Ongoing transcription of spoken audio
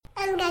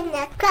I'm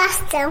gonna crush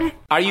them.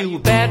 Are you a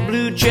bad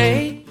blue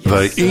jay?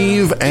 The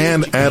Eve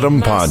and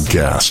Adam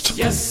Podcast.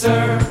 Yes,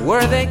 sir.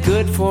 Were they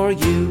good for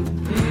you?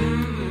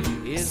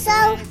 So,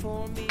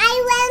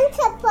 I went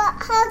to put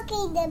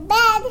Huggy to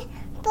bed,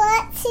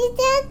 but she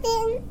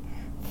didn't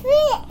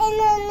fit in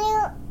a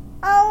new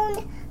own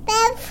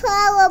bed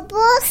for a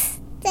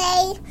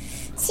birthday.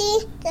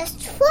 She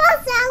just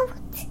falls out.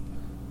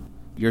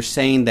 You're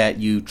saying that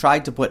you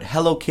tried to put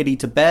Hello Kitty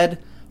to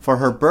bed for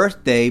her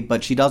birthday,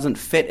 but she doesn't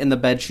fit in the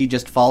bed, she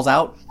just falls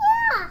out?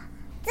 Yeah,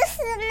 this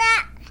is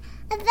not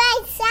a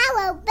very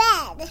shallow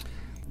bed.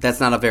 That's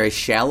not a very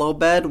shallow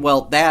bed?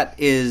 Well, that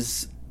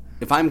is,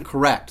 if I'm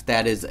correct,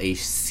 that is a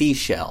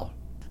seashell.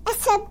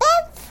 It's a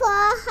bed for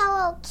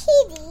Hello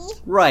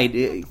Kitty. Right.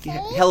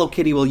 Hello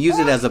Kitty will use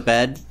it as a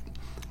bed.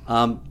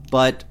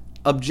 But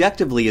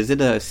objectively, is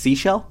it a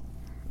seashell?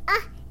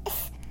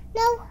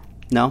 No.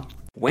 No?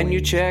 When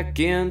you check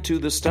into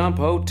the Stump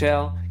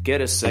Hotel,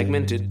 get a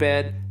segmented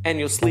bed, and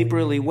you'll sleep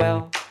really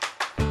well.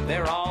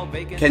 They're all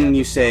vacant. Can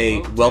you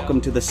say,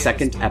 welcome to the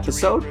second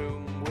episode?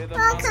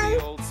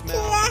 Welcome to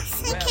the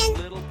second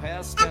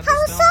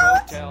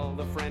episode.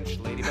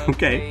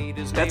 Okay,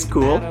 that's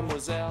cool.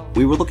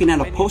 We were looking at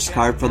a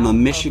postcard from the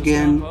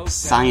Michigan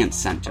Science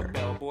Center.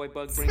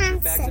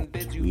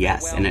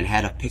 Yes, and it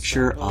had a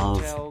picture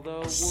of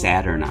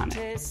Saturn on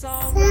it.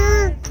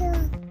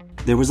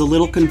 There was a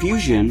little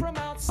confusion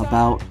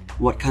about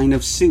what kind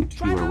of suit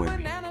you were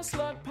wearing. A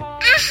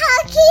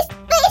hockey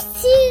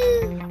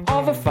spacesuit.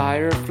 All the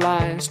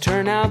fireflies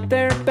turn out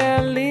their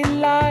belly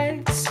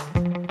lights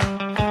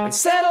and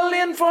settle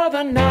in for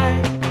the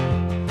night.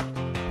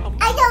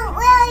 I don't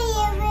really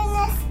live in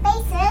a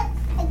spacesuit.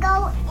 I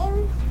go in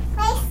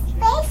my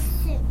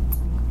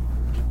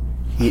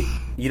spacesuit.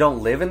 You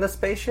don't live in the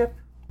spaceship?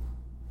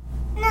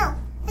 No,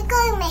 I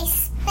go in my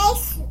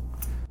spacesuit.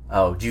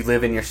 Oh, do you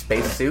live in your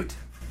spacesuit?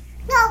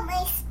 No,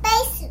 my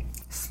spacesuit.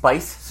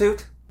 Spice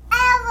suit? I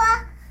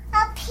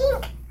have a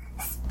pink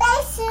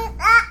spacesuit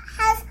that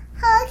has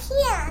Hello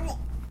Kitty on it.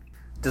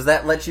 Does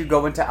that let you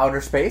go into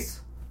outer space?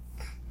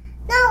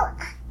 No,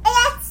 it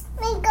lets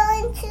me go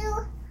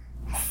into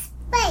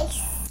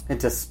space.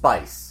 Into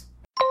spice.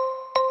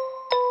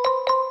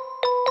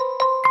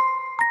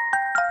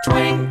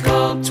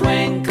 Twinkle,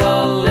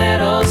 twinkle,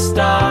 little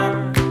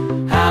star,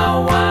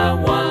 how I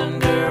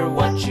wonder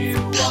what you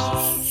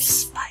are.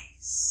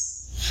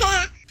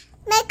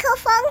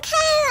 Microphone, can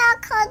I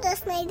call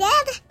this my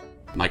dad?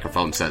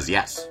 Microphone says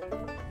yes.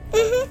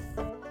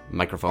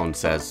 Microphone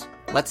says,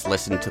 let's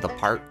listen to the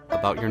part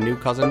about your new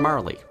cousin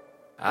Marley.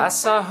 I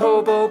saw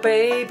Hobo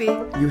Baby.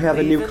 You have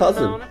a new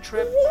cousin.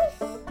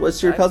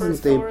 What's your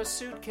cousin's name?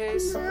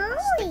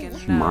 Marley.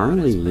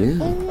 Marley,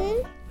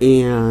 yeah.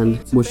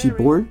 And was she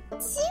born?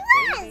 She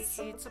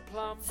was.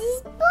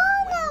 She's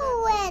born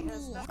already.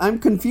 I'm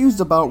confused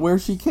about where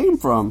she came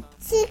from.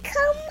 She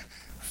come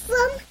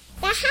from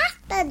the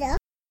hospital.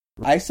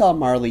 I saw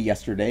Marley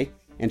yesterday,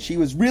 and she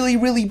was really,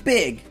 really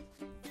big.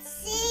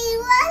 She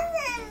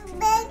wasn't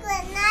big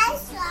when I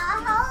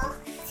saw her.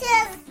 She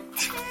was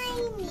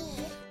tiny.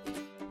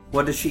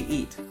 What does she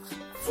eat?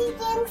 She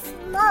drinks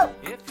milk.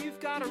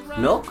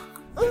 Milk?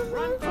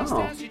 Mm-hmm.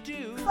 Oh.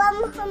 From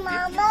her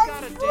mama's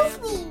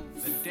boobies.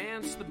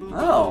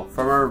 Oh,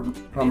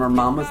 from her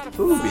mama's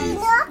boobies.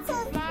 Lots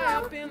of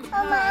from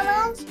her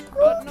mama's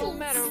boobies.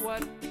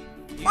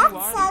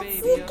 That's how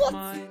she gets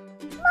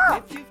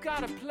milk.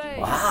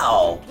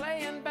 Wow.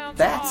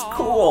 That's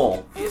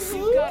cool.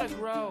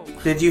 Mm-hmm.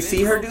 Did you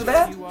see her do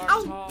that?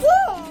 I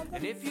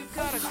did.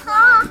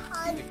 Saw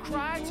her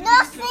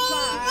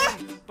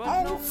nothing,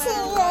 and she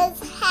was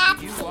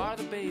happy. You are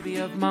the baby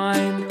of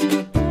mine.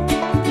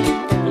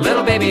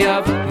 Little baby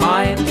of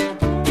mine.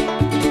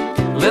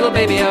 Little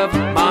baby of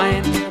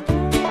mine.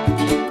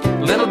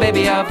 Little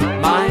baby of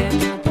mine.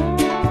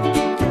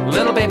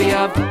 Little baby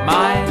of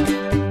mine.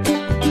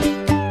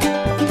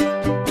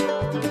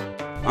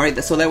 All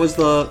right, so that was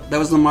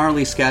the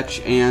Marley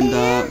sketch, and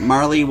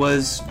Marley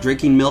was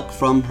drinking milk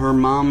from her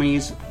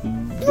mommy's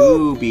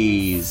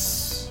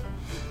boobies.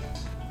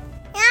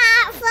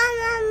 Not from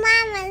her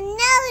mama's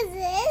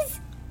noses.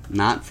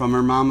 Not from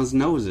her mama's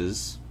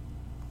noses.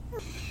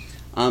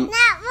 Not from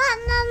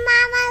her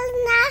mama's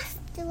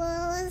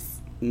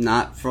nostrils.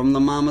 Not from the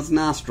mama's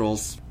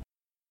nostrils.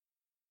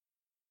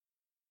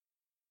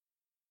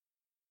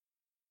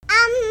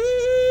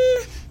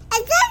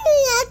 Is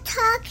that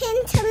talking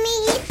to me?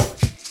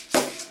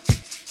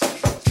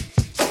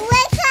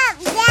 Wake up,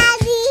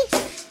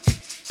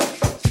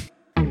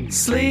 Daddy.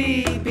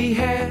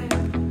 Sleepyhead,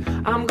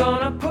 I'm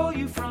gonna pull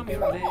you from your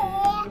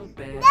little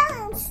bed.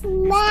 Don't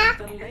smack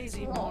me.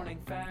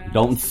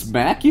 Don't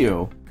smack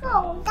you.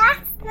 Oh,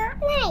 that's not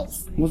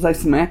nice. Was I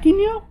smacking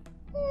you?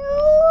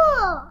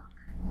 No,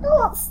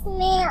 don't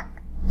smack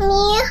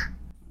me,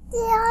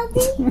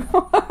 Daddy.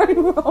 I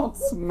won't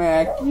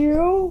smack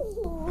you.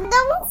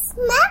 Don't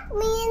smack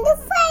me in the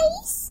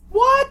face.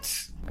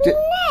 What? Be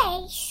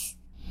nice.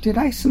 Did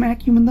I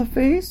smack you in the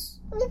face?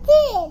 You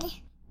did.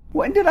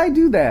 When did I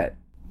do that?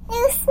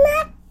 You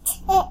smacked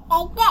it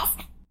like this.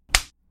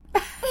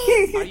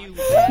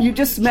 You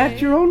just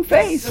smacked your own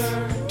face.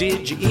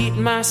 Did you eat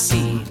my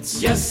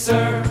seeds? Yes,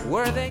 sir.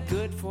 Were they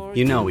good for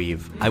You know,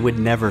 Eve, I would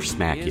never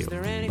smack you,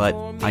 but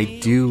I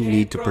do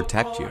need to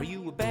protect you.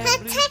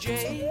 Protect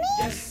me?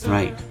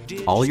 Right.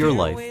 All your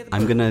life,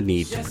 I'm gonna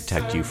need to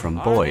protect you from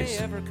boys.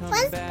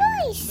 What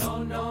boys?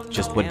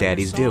 Just what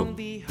daddies do.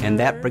 And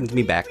that brings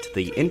me back to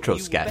the intro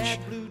sketch,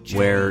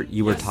 where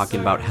you were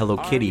talking about Hello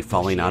Kitty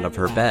falling out of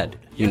her bed.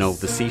 You know,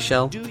 the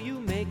seashell?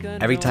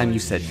 Every time you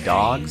said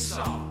dogs,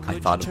 I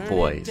thought of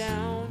boys.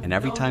 And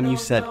every time you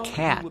said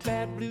cat,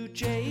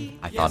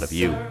 I thought of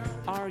you.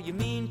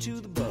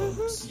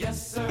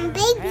 And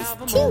babies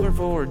too. over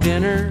for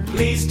dinner?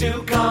 Please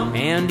do come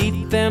and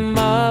eat them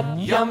up.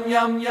 Yum,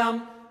 yum,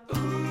 yum.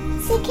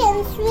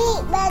 Chicken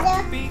sweet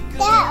butter.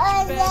 That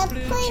was a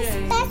pretty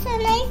special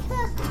night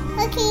for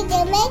Cookie to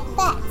make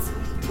that.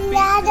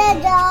 Not a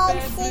dog,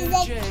 she's a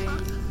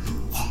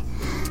cat.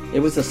 It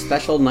was a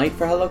special night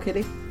for Hello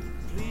Kitty?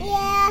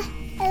 Yeah,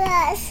 it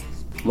was.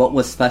 What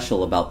was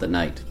special about the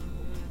night?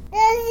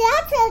 There's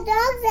lots of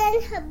dogs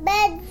in her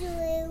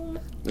bedroom.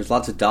 There's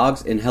lots of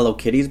dogs in Hello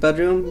Kitty's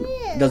bedroom?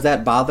 Yeah. Does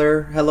that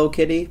bother Hello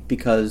Kitty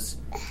because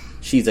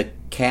she's a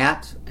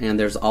cat and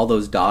there's all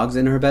those dogs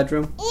in her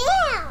bedroom?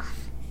 Yeah.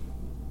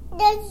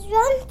 There's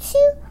 1,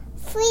 2,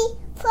 3,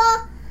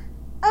 4,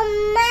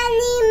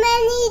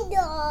 many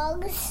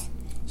dogs.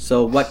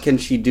 So what can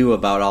she do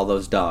about all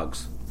those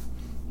dogs?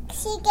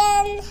 She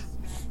can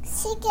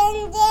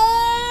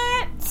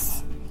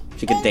dance.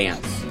 She could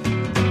dance.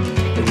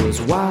 It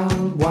was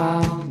wild,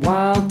 wild,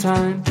 wild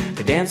time.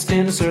 They danced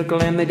in a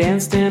circle and they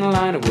danced in a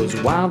line. It was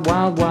wild,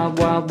 wild, wild,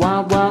 wild,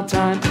 wild, wild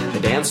time.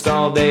 They danced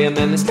all day and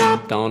then they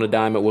stopped on a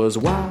dime. It was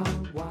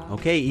wild, wild.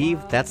 Okay, Eve,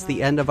 that's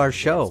the end of our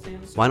show.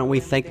 Why don't we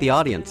thank the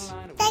audience?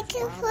 Thank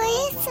you for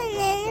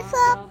listening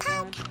for a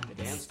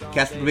podcast.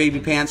 Caspar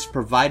Babypants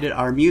provided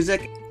our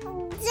music,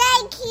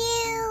 Thank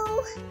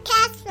you,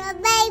 Caspar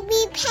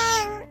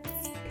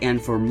Babypants.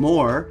 and for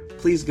more,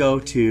 please go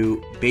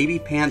to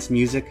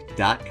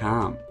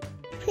babypantsmusic.com.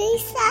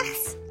 Please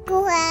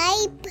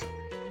subscribe.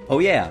 Oh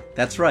yeah,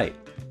 that's right.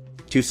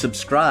 To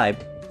subscribe,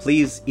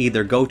 please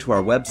either go to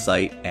our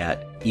website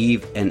at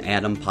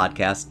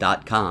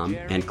eveandadampodcast.com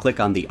and click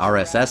on the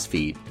RSS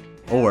feed,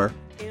 or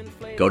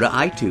go to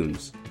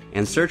iTunes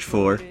and search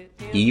for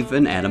Eve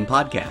and Adam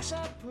Podcast.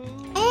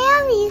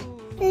 I love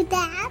you,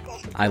 Dad.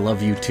 I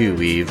love you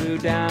too, Eve. Flew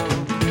down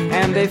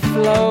and they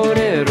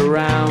floated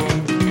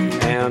around,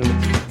 and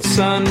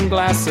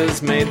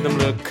sunglasses made them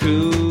look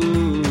cool.